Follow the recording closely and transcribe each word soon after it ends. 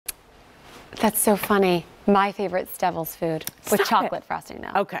That's so funny. My favorite's devil's food with chocolate frosting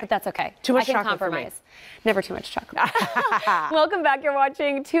though. Okay. But that's okay. Too much I can chocolate compromise. for me. Never too much chocolate. Welcome back. You're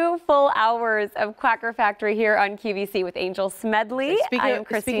watching 2 full hours of Quacker Factory here on QVC with Angel Smedley. I am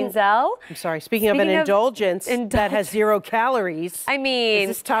Christine Zell. I'm sorry. Speaking of an indulgence that has 0 calories. I mean,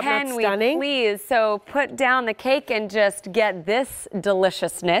 is this top not can we stunning? please? So put down the cake and just get this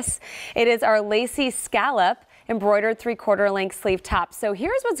deliciousness. It is our Lacey Scallop Embroidered 3/4 length sleeve top. So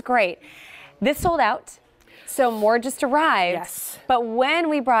here's what's great. This sold out. So more just arrived. Yes. But when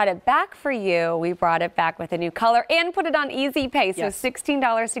we brought it back for you, we brought it back with a new color and put it on Easy Pay. So Yes.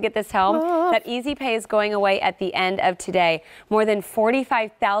 $16 to get this home. That Easy Pay is going away at the end of today. More than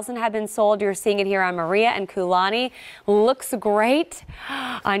 45,000 have been sold. You're seeing it here on Maria and Kulani. Looks great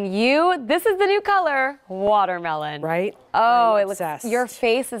on you. This is the new color, watermelon. Right? Oh, I'm it looks, obsessed. your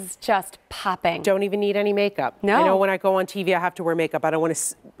face is just popping. Don't even need any makeup. No. I know when I go on TV, I have to wear makeup. I don't want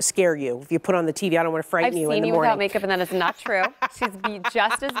to scare you. If you put on the TV, I don't want to frighten you in the morning. I've seen you without makeup, and that is not true. She's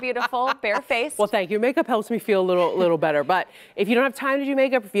just as beautiful, bare-faced. Well, thank you. Makeup helps me feel a little better. But if you don't have time to do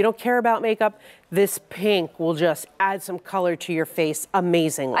makeup, if you don't care about makeup, this pink will just add some color to your face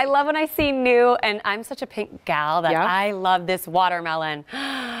amazingly. I love when I see new, and I'm such a pink gal that Yeah. I love this watermelon.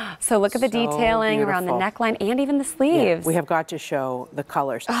 So look at the So detailing around the beautiful. neckline and even the sleeves. We have got to show the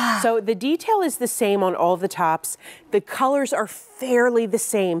colors. So the detail is the same on all the tops. The colors are fairly the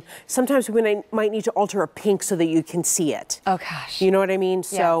same. Sometimes we might need to alter a pink so that you can see it. Oh gosh. You know what I mean?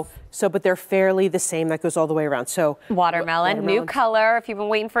 But they're fairly the same. That goes all the way around. So Watermelon, new color. If you've been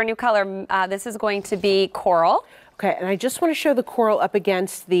waiting for a new color, this is going to be coral. Okay, and I just want to show the coral up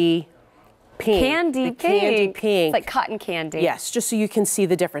against the pink. Candy pink. It's like cotton candy. Yes, just so you can see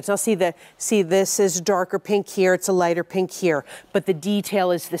the difference. Now see this is darker pink here, it's a lighter pink here, but the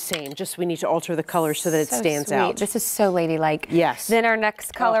detail is the same. Just we need to alter the color so that it stands sweet. out. This is so ladylike. Yes. Then our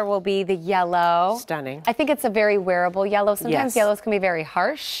next color will be the yellow. Stunning. I think it's a very wearable yellow. Sometimes Yes. yellows can be very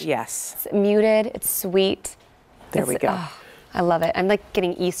harsh. Yes. It's muted, it's sweet. There we go. Oh, I love it. I'm like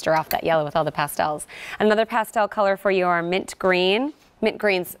getting Easter off that yellow with all the pastels. Another pastel color for you are mint green. Mint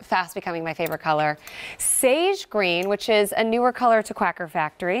green's fast becoming my favorite color. Sage green, which is a newer color to Quacker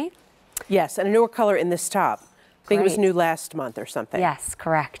Factory. Yes, and a newer color in this top. I think it was Great. new last month or something. Yes,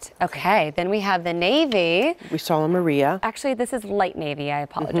 correct. Okay, then we have the navy. We saw on Maria. Actually, this is light navy. I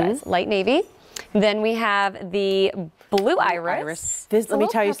apologize. Light navy. Then we have the blue iris. Let me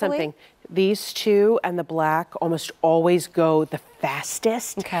tell you something. These two and the black almost always go the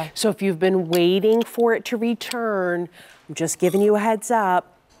fastest. Okay. So if you've been waiting for it to return, I'm just giving you a heads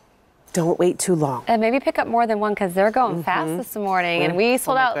up. Don't wait too long. And maybe pick up more than one because they're going fast this morning. And we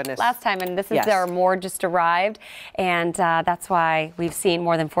sold out last time, and this is our more just arrived. And that's why we've seen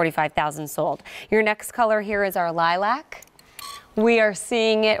more than 45,000 sold. Your next color here is our lilac. We are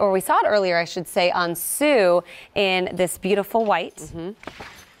seeing it, or we saw it earlier, I should say, on Sue in this beautiful white.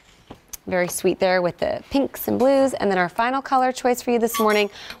 Very sweet there with the pinks and blues. And then our final color choice for you this morning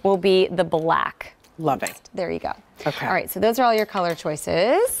will be the black. Love it. There you go. Okay. All right, so those are all your color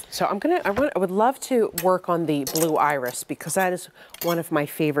choices. So I would love to work on the blue iris because that is one of my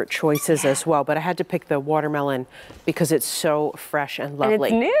favorite choices as well. But I had to pick the watermelon because it's so fresh and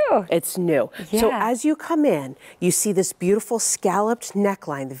lovely. And it's new. It's new. Yeah. So as you come in, you see this beautiful scalloped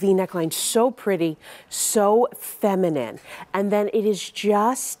neckline, the V neckline, so pretty, so feminine. And then it is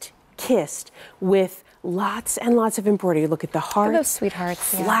just kissed with lots and lots of embroidery. Look at the hearts. Look at those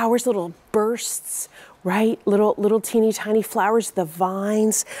sweethearts. Flowers, little bursts, right? Little teeny tiny flowers, the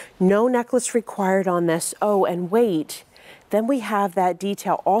vines. No necklace required on this. Oh, and wait. Then we have that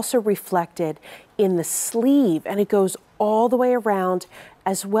detail also reflected in the sleeve, and it goes all the way around,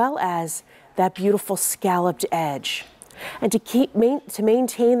 as well as that beautiful scalloped edge. And to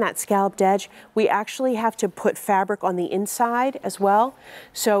maintain that scalloped edge, we actually have to put fabric on the inside as well,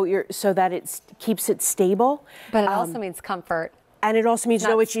 so that it keeps it stable. But it also means comfort. And it also means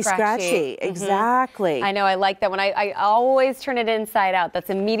no itchy, scratchy. Exactly. I know, I like that. When I always turn it inside out. That's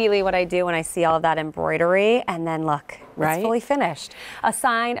immediately what I do when I see all of that embroidery. And then look, it's fully finished. A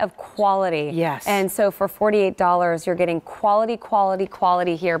sign of quality. Yes. And so for $48, you're getting quality, quality,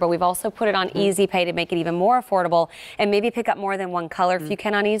 quality here. But we've also put it on Easy Pay to make it even more affordable. And maybe pick up more than one color if you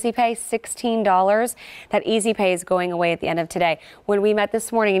can on Easy Pay. $16. That Easy Pay is going away at the end of today. When we met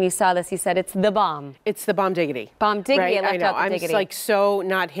this morning and you saw this, you said it's the bomb. It's the bomb diggity. Bomb diggity. Right? I left out the diggity. I'm like so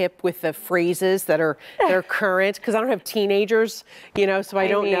not hip with the phrases that are current because I don't have teenagers, so I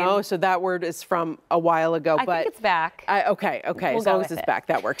don't know. So that word is from a while ago. I think it's back. back. Okay. As long as it's back,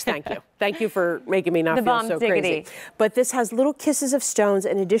 that works. Thank you. Thank you for making me not feel so crazy. But this has little kisses of stones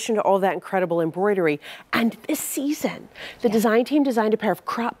in addition to all that incredible embroidery. And this season, the design team designed a pair of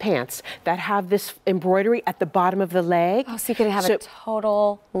crop pants that have this embroidery at the bottom of the leg. Oh, so you can have a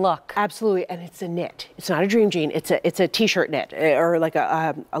total look. Absolutely, and it's a knit. It's not a dream jean. It's a t-shirt knit or like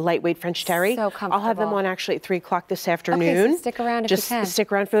a lightweight French terry. So comfortable. I'll have them on actually at 3 o'clock this afternoon. Okay, so stick around if you can. Just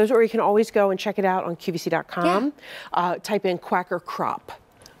stick around for those, or you can always go and check it out on QVC.com. Yeah. Type in Quacker crop,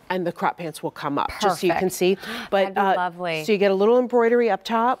 and the crop pants will come up. Perfect. Just so you can see. But that'd be lovely. So you get a little embroidery up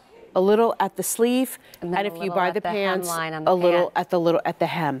top, a little at the sleeve, and if you buy the pants, a little at the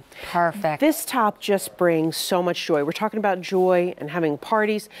hem. Perfect. This top just brings so much joy. We're talking about joy and having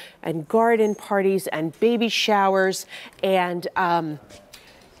parties and garden parties and baby showers and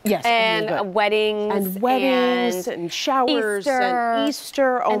yes, and weddings and showers Easter, and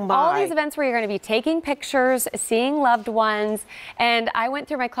Easter. Oh and my! All these events where you're going to be taking pictures, seeing loved ones. And I went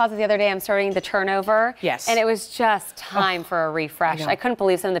through my closet the other day. I'm starting the turnover. Yes. And it was just time for a refresh. I couldn't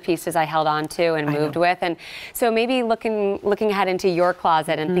believe some of the pieces I held on to and moved with. And so maybe looking ahead into your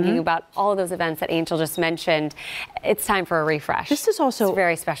closet and thinking about all of those events that Angel just mentioned, it's time for a refresh. This is also it's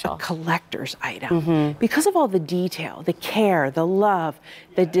very special. A collector's item because of all the detail, the care, the love,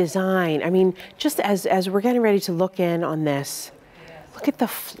 the design. I mean, just as we're getting ready to look in on this, look at the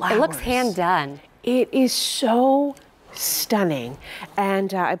flowers. It looks hand done. It is so stunning.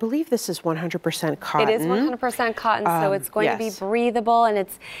 And I believe this is 100% cotton. It is 100% cotton, so it's going to be breathable and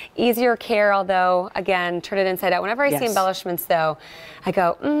it's easier care, although, again, turn it inside out. Whenever I see embellishments, though, I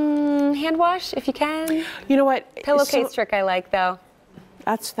go, hand wash if you can. You know what? Pillowcase trick I like, though.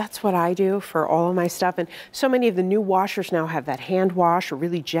 That's what I do for all of my stuff. And so many of the new washers now have that hand wash or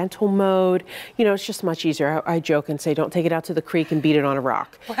really gentle mode. You know, it's just much easier. I joke and say, don't take it out to the creek and beat it on a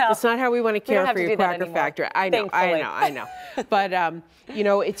rock. Well, that's not how we want to care for your Quacker factory. I know. But, you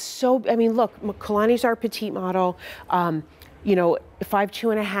know, it's so, I mean, look, Kalani's our petite model, you know,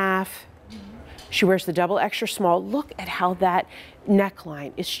 5'2½". She wears the double extra small. Look at how that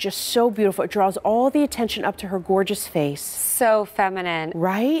neckline is just so beautiful. It draws all the attention up to her gorgeous face. So feminine.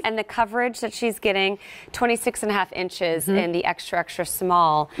 Right? And the coverage that she's getting, 26.5 inches in the extra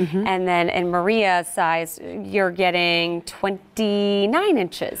small. And then in Maria's size, you're getting 29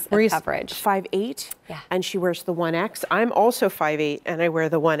 inches of coverage. 5'8", and she wears the 1X. I'm also 5'8", and I wear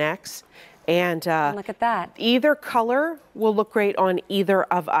the 1X. And look at that. Either color will look great on either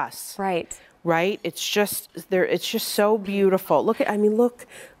of us. Right. Right? It's just so beautiful. Look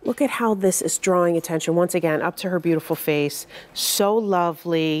at how this is drawing attention once again up to her beautiful face. So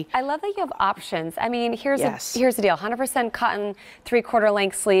lovely. I love that you have options. I mean, here's the deal. 100% cotton 3/4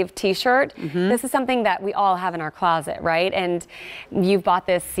 length sleeve t-shirt. This is something that we all have in our closet, right? And you've bought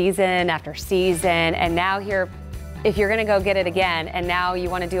this season after season, and now here, if you're gonna go get it again and now you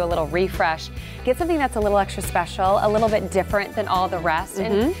wanna do a little refresh, get something that's a little extra special, a little bit different than all the rest,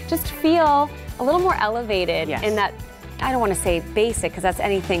 and just feel a little more elevated in that, I don't wanna say basic, because that's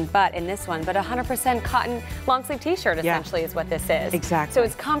anything but in this one, but 100% cotton long sleeve t-shirt essentially is what this is. Exactly. So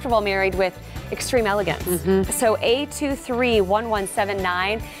it's comfortable married with extreme elegance. So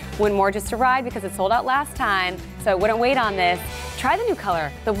A231179, one more just arrived because it sold out last time, so I wouldn't wait on this. Try the new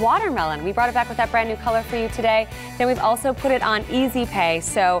color, the watermelon. We brought it back with that brand new color for you today. Then we've also put it on Easy Pay.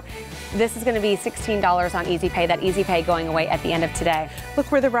 So this is going to be $16 on Easy Pay. That Easy Pay going away at the end of today.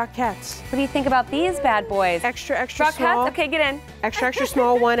 Look, we're the Rockettes. What do you think about these bad boys? Extra Rockettes? small. Okay, get in. Extra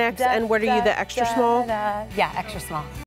small 1X. And what are you, the extra small? Yeah, extra small.